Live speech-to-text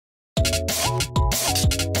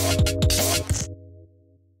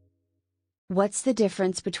What's the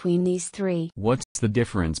difference between these three? What's the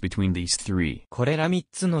difference between these three? これら3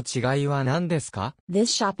つの違いは何ですか？ This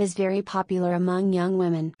shop is very popular among young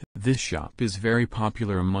women. This shop is very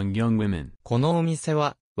popular among young women. このお店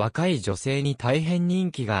は若い女性に大変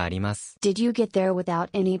人気があります。Did you get there without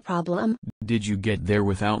any problem? Did you get there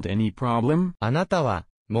without any problem? あなたは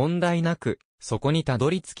問題なくそこにた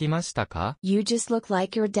どり着きましたか？ You just look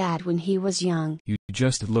like your dad when he was young. You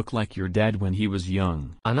just look like your dad when he was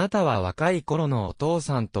young. あなたは若い頃のお父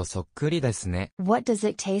さんとそっくりですね。What does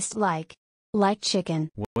it taste like? Like chicken.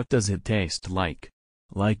 What does it taste like?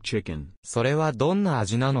 Like chicken. それはどんな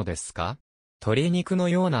味なのですか？鶏肉の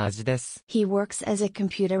ような味です。He works as a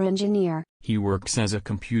computer engineer. He works as a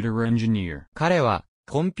computer engineer. 彼は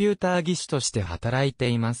コンピューター技師として働いて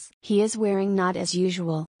います。He is wearing not as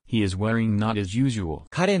usual. He is wearing not as usual.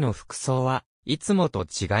 彼の服装はいつもと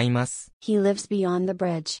違います。He lives beyond the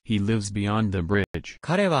bridge. He lives beyond the bridge.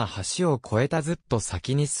 彼は橋を越えたずっと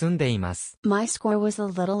先に住んでいます。My score was a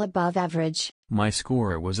little above average. My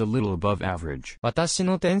score was a little above average. 私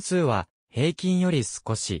の点数は平均より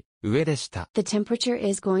少し上でした。The temperature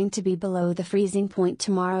is going to be below the freezing point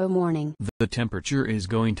tomorrow morning. The temperature is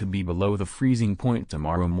going to be below the freezing point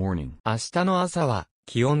tomorrow morning. 明日の朝は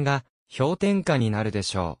気温が氷点下になるで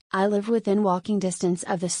しょう。I live within walking distance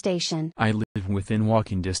of the station. I live within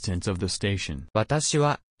walking distance of the station. 私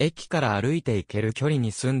は駅から歩いて行ける距離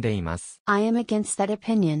に住んでいます。I am against that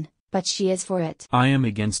opinion, but she is for it. I am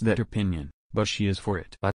against that opinion, but she is for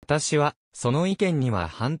it. 私はその意見には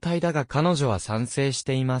反対だが彼女は賛成し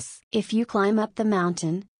ています。If you climb up the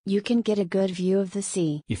mountain, you can get a good view of the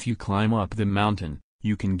sea. If you climb up the mountain,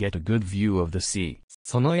 you can get a good view of the sea.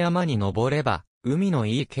 その山に登れば海の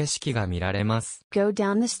いい景色が見られます。Go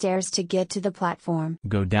down the stairs to get to the platform.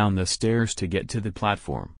 Go down the stairs to get to the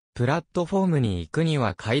platform. プラットフォームに行くに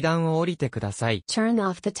は階段を降りてください。Turn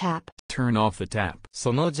off the tap. Turn off the tap.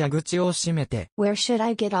 その蛇口を閉めて。Where should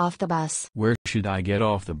I get off the bus? Where should I get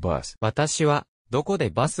off the bus? 私はどこで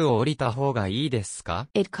バスを降りた方がいいですか？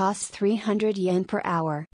 It costs 300 yen per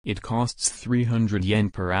hour. It costs 300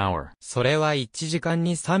 yen per hour. それは1時間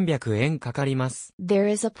に300円かかります。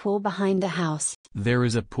There is a pool behind the house. There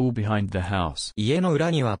is a pool behind the house. 家の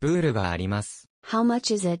裏にはプールがあります。How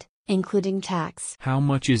much is it, including tax? How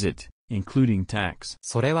much is it, including tax?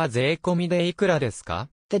 それは税込みでいくらですか？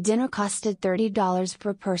 The dinner costed $30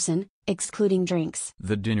 per person, excluding drinks.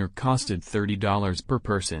 The dinner costed $30 per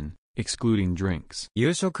person, excluding drinks.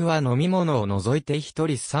 夕食は飲み物を除いて1人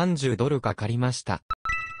$30かかりました。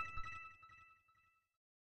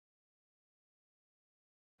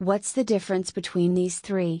What's the difference between these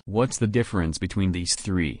three? What's the difference between these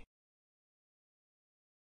three?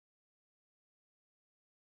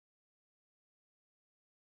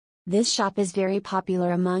 This shop is very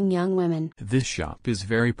popular among young women. This shop is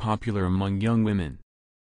very popular among young women.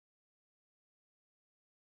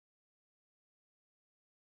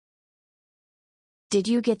 Did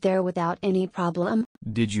you get there without any problem?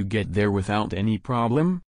 Did you get there without any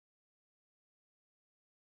problem?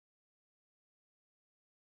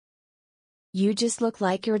 You just look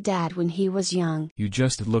like your dad when he was young. You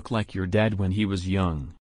just look like your dad when he was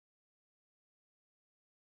young.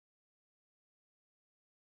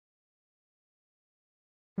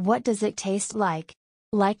 What does it taste like?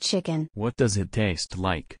 Like chicken. What does it taste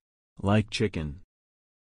like? Like chicken.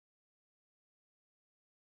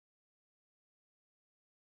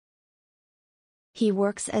 He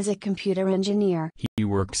works as a computer engineer. He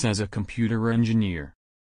works as a computer engineer.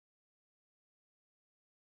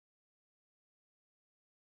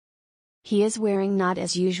 He is wearing not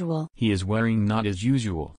as usual. He is wearing not as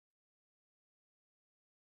usual.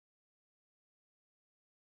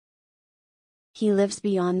 He lives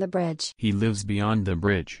beyond the bridge. He lives beyond the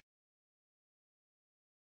bridge.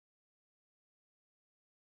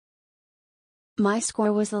 My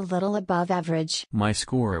score was a little above average. My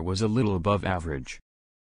score was a little above average.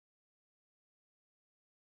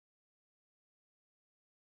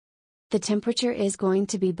 The temperature is going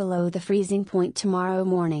to be below the freezing point tomorrow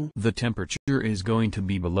morning. The temperature is going to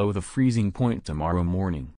be below the freezing point tomorrow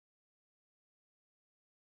morning.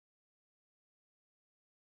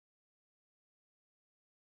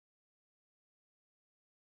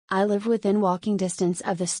 I live within walking distance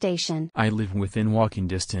of the station. I live within walking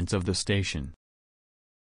distance of the station.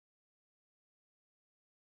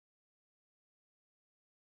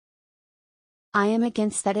 I am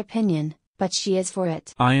against that opinion, but she is for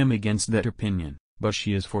it. I am against that opinion, but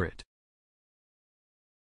she is for it.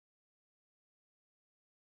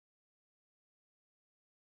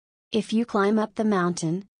 If you climb up the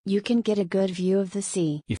mountain, you can get a good view of the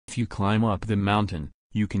sea. If you climb up the mountain,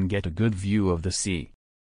 you can get a good view of the sea.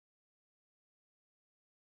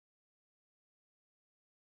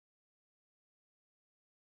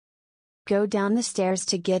 Go down the stairs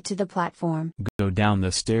to get to the platform. Go down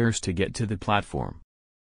the stairs to get to the platform.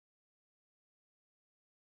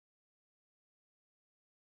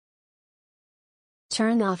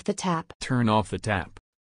 Turn off the tap. Turn off the tap.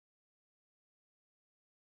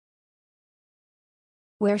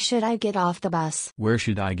 Where should I get off the bus? Where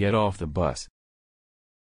should I get off the bus?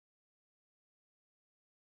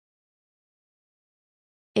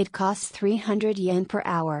 It costs 300 yen per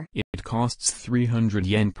hour. It costs 300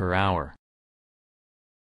 yen per hour.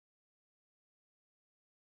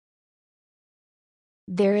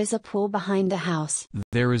 There is a pool behind the house.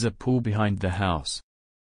 There is a pool behind the house.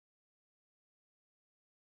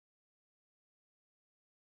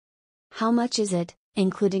 How much is it,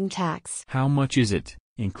 including tax? How much is it,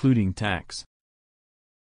 including tax?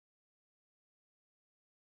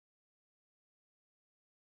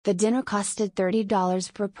 The dinner costed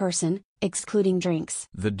 $30 per person, excluding drinks.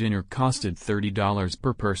 The dinner costed $30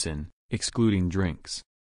 per person, excluding drinks.